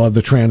 we'll have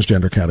the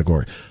transgender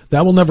category.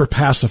 That will never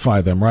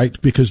pacify them,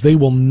 right? Because they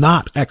will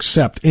not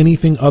accept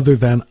anything other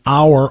than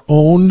our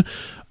own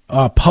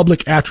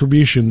public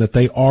attribution that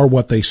they are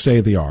what they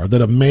say they are.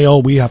 That a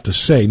male, we have to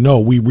say, no,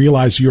 we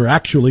realize you're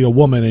actually a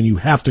woman and you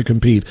have to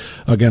compete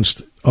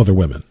against other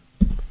women.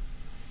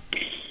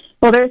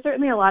 Well, there's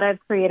certainly a lot of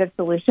creative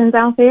solutions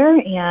out there,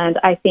 and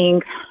I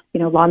think,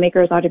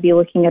 lawmakers ought to be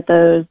looking at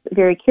those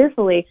very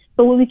carefully.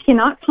 But what we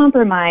cannot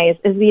compromise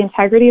is the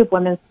integrity of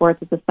women's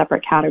sports as a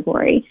separate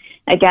category.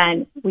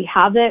 Again, we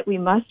have it. We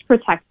must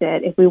protect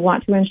it if we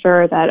want to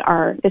ensure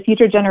that the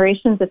future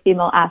generations of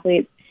female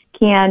athletes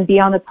can be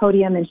on the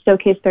podium and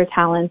showcase their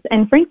talents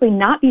and, frankly,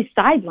 not be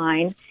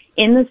sidelined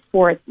in the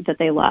sports that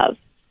they love.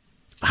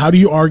 How do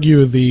you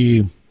argue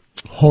the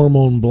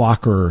hormone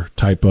blocker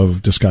type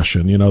of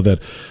discussion, that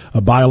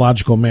a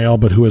biological male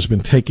but who has been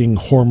taking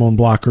hormone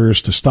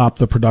blockers to stop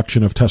the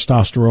production of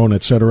testosterone,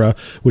 et cetera,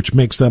 which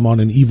makes them on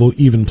an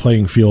even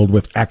playing field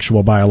with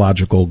actual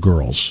biological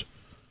girls?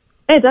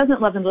 It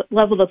doesn't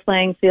level the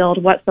playing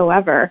field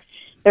whatsoever.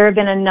 There have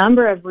been a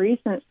number of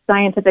recent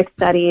scientific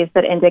studies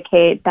that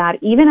indicate that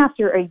even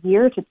after a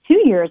year to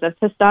 2 years of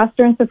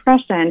testosterone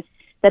suppression,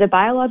 that a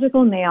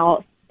biological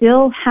male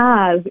still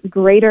has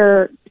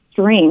greater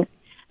strength.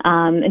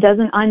 It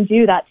doesn't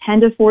undo that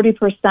 10 to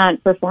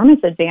 40% performance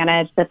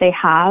advantage that they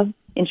have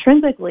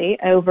intrinsically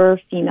over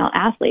female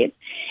athletes.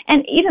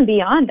 And even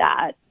beyond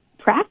that,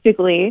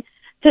 practically,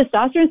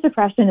 testosterone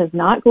suppression is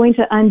not going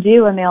to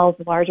undo a male's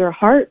larger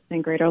heart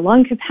and greater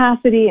lung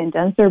capacity and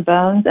denser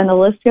bones, and the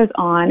list goes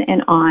on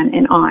and on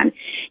and on.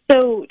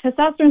 So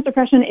testosterone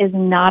suppression is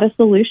not a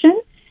solution.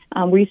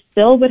 We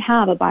still would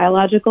have a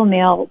biological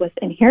male with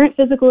inherent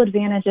physical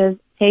advantages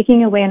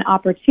taking away an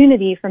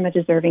opportunity from a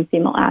deserving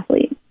female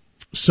athlete.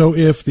 So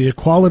if the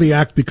Equality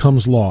Act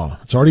becomes law,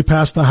 it's already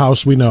passed the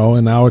House, we know,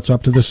 and now it's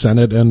up to the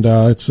Senate, and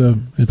it's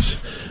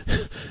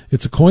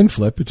a coin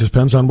flip. It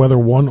depends on whether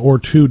 1 or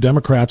 2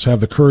 Democrats have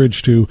the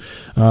courage to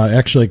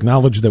actually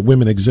acknowledge that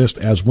women exist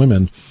as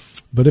women.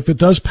 But if it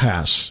does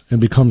pass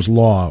and becomes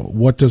law,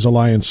 what does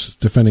Alliance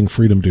Defending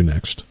Freedom do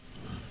next?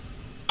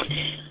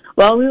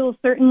 Well, we will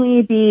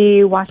certainly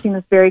be watching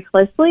this very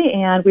closely,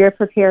 and we are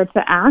prepared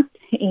to act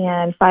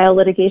and file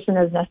litigation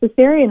as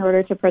necessary in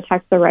order to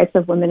protect the rights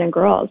of women and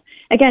girls.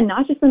 Again,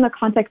 not just in the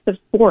context of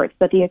sports,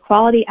 but the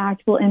Equality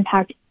Act will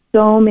impact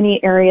so many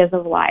areas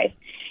of life,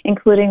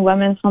 including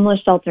women's homeless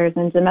shelters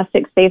and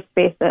domestic safe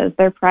spaces,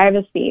 their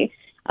privacy,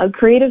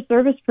 creative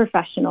service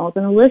professionals,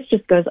 and the list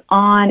just goes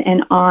on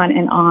and on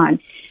and on.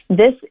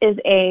 This is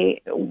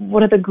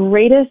one of the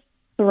greatest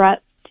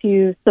threats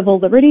to civil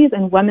liberties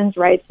and women's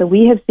rights that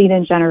we have seen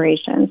in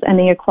generations, and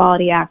the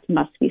Equality Act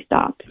must be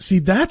stopped. See,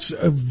 that's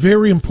a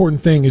very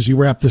important thing as you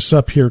wrap this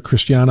up here,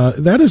 Christiana.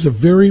 That is a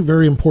very,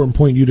 very important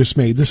point you just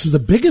made. This is the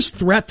biggest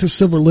threat to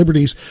civil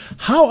liberties.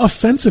 How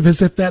offensive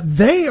is it that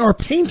they are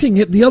painting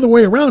it the other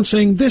way around,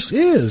 saying this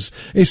is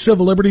a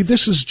civil liberty?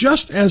 This is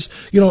just as,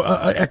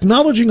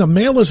 acknowledging a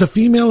male as a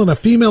female and a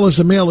female as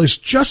a male is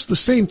just the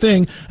same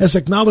thing as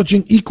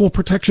acknowledging equal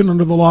protection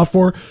under the law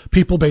for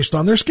people based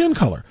on their skin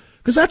color.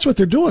 Because that's what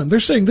they're doing. They're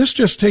saying this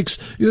just takes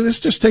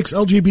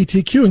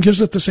LGBTQ and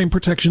gives it the same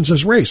protections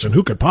as race. And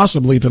who could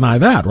possibly deny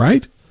that,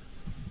 right?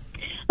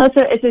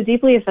 It's a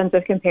deeply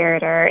offensive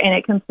comparator, and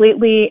it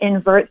completely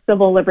inverts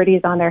civil liberties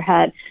on their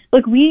head.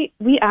 Look, we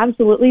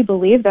absolutely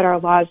believe that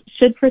our laws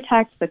should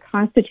protect the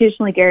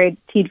constitutionally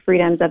guaranteed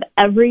freedoms of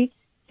every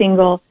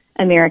single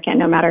American,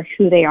 no matter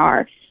who they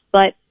are.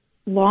 But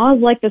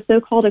laws like the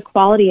so-called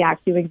Equality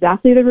Act do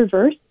exactly the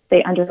reverse.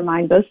 They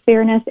undermine both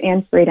fairness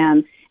and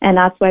freedom. And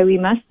that's why we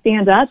must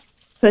stand up,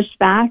 push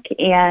back,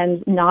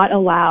 and not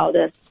allow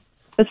this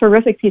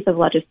horrific piece of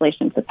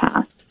legislation to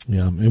pass.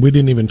 Yeah, and we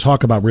didn't even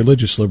talk about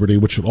religious liberty,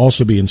 which would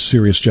also be in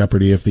serious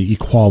jeopardy if the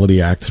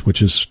Equality Act,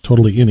 which is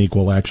totally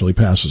unequal, actually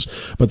passes.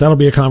 But that'll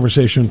be a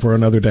conversation for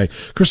another day.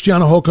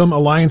 Christina Holcomb,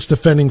 Alliance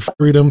Defending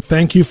Freedom,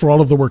 thank you for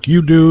all of the work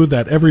you do,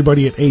 that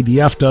everybody at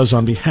ADF does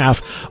on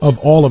behalf of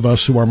all of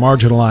us who are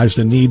marginalized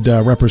and need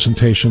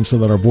representation so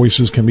that our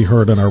voices can be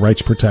heard and our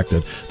rights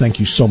protected. Thank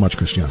you so much,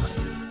 Christina.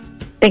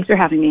 Thanks for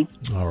having me.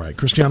 All right.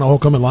 Christina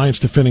Holcomb, Alliance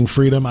Defending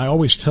Freedom. I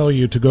always tell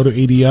you to go to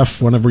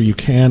ADF whenever you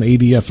can,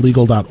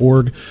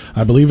 adflegal.org,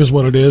 I believe is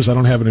what it is. I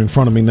don't have it in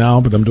front of me now,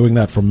 but I'm doing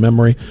that from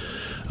memory.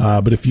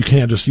 But if you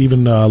can't, just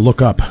even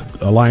look up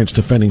Alliance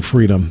Defending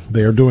Freedom.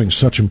 They are doing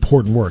such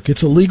important work.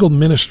 It's a legal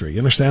ministry. You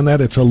understand that?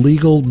 It's a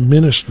legal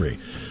ministry,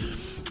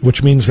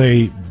 which means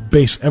they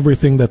base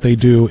everything that they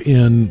do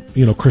in,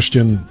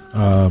 Christian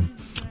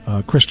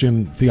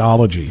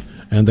theology.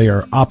 And they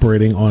are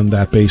operating on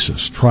that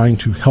basis, trying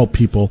to help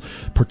people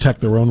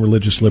protect their own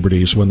religious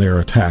liberties when they are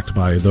attacked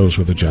by those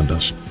with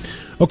agendas.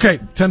 Okay,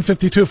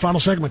 10:52, final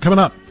segment coming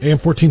up. AM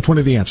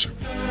 1420, The Answer.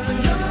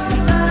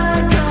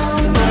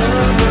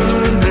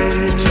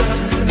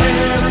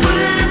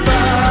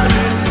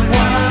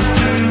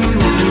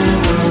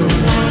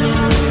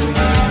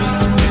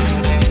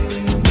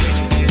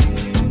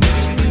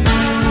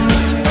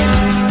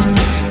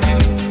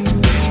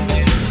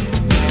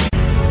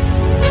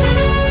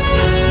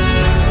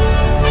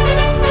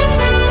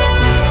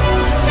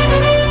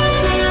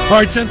 All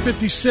right,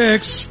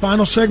 10:56.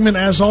 Final segment,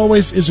 as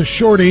always, is a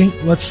shorty.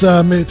 Let's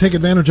take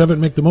advantage of it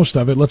and make the most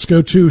of it. Let's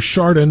go to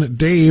Chardon.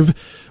 Dave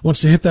wants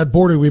to hit that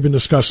border we've been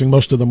discussing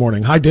most of the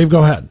morning. Hi, Dave.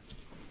 Go ahead.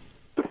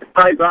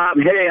 Hi, Bob.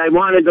 Hey, I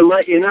wanted to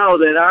let you know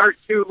that our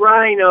two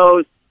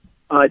rhinos,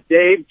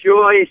 Dave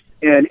Joyce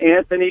and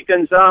Anthony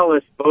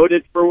Gonzalez,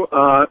 voted for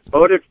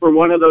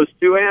one of those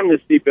two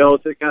amnesty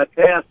bills that got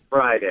passed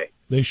Friday.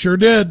 They sure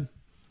did.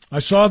 I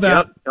saw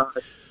that.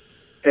 Yep.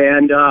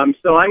 And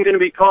so I'm going to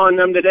be calling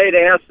them today to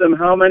ask them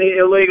how many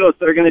illegals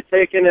they're going to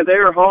take into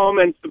their home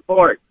and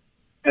support.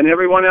 And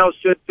everyone else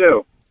should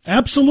too.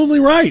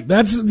 Absolutely right.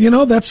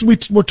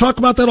 We'll talk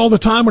about that all the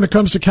time when it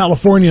comes to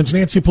Californians.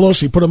 Nancy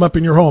Pelosi, put them up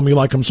in your home. You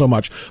like them so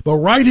much. But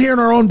right here in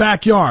our own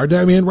backyard,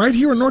 right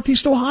here in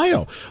Northeast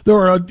Ohio, there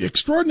are an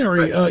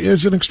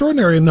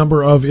extraordinary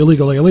number of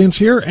illegal aliens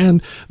here,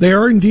 and they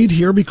are indeed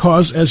here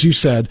because, as you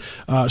said,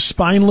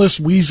 spineless,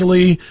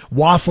 weaselly,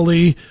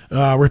 waffly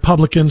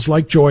Republicans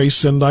like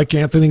Joyce and like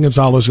Anthony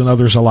Gonzalez and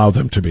others allow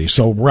them to be.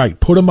 So, right,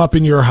 put them up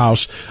in your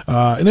house.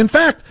 And in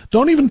fact,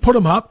 don't even put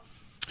them up.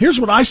 Here's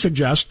what I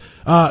suggest.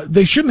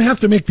 They shouldn't have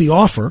to make the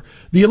offer.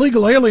 The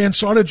illegal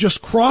aliens ought to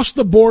just cross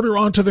the border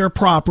onto their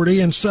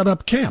property and set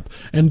up camp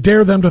and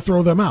dare them to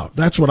throw them out.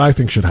 That's what I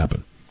think should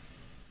happen.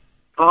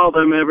 Call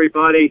them,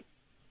 everybody.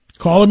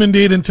 Call them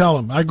indeed and tell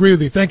them. I agree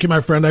with you. Thank you,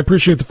 my friend. I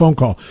appreciate the phone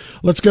call.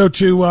 Let's go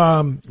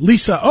to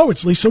Lisa. Oh,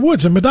 it's Lisa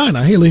Woods in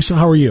Medina. Hey, Lisa,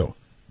 how are you?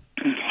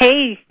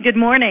 Hey, good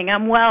morning.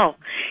 I'm well.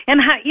 And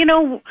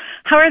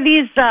how are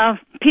these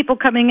people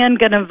coming in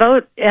going to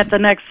vote at the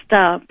next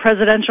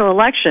presidential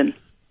election?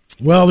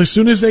 Well, as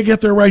soon as they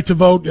get their right to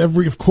vote,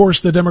 of course,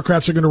 the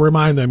Democrats are going to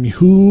remind them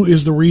who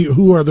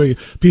are the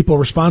people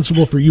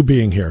responsible for you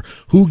being here,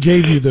 who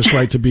gave you this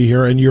right to be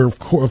here, and of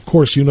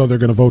course, they're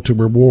going to vote to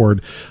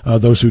reward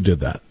those who did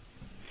that.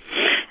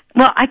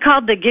 Well, I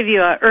called to give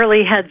you an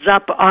early heads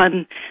up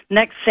on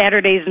next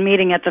Saturday's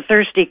meeting at the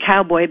Thirsty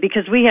Cowboy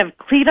because we have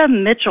Cleta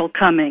Mitchell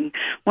coming,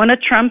 one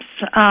of Trump's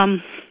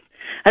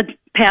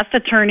past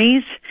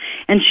attorneys,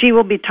 and she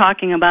will be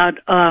talking about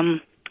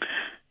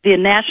the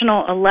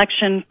National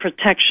Election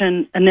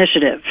Protection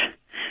Initiative,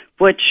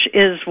 which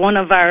is one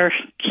of our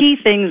key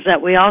things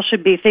that we all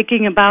should be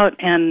thinking about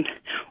and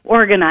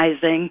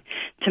organizing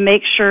to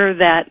make sure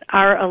that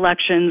our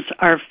elections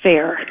are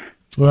fair.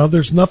 Well,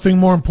 there's nothing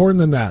more important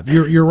than that.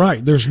 You're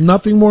right. There's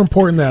nothing more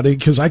important than that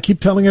because I keep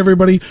telling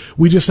everybody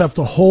we just have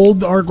to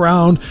hold our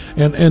ground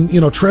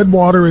and tread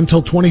water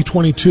until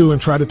 2022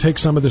 and try to take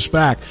some of this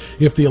back.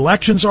 If the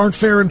elections aren't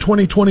fair in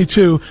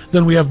 2022,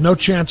 then we have no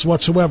chance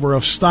whatsoever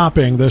of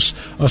stopping this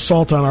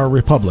assault on our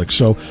republic.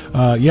 So,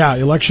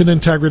 election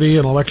integrity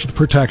and election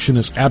protection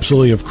is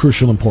absolutely of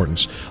crucial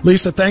importance.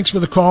 Lisa, thanks for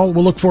the call.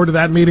 We'll look forward to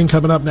that meeting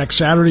coming up next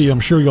Saturday.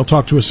 I'm sure you'll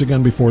talk to us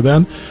again before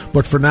then.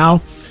 But for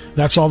now,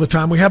 that's all the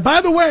time we have.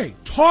 By the way,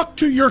 talk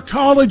to your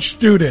college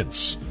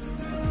students.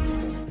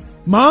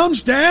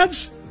 Moms,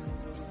 dads,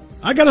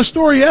 I got a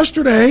story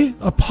yesterday,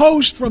 a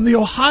post from the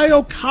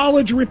Ohio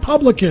College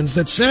Republicans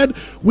that said,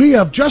 we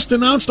have just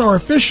announced our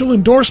official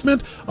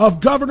endorsement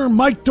of Governor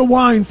Mike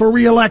DeWine for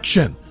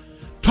re-election.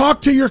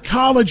 Talk to your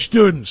college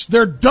students.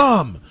 They're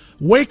dumb.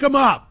 Wake them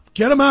up.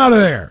 Get them out of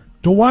there.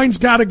 DeWine's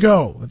got to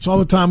go. That's all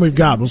the time we've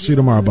got. We'll see you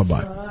tomorrow.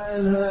 Bye-bye.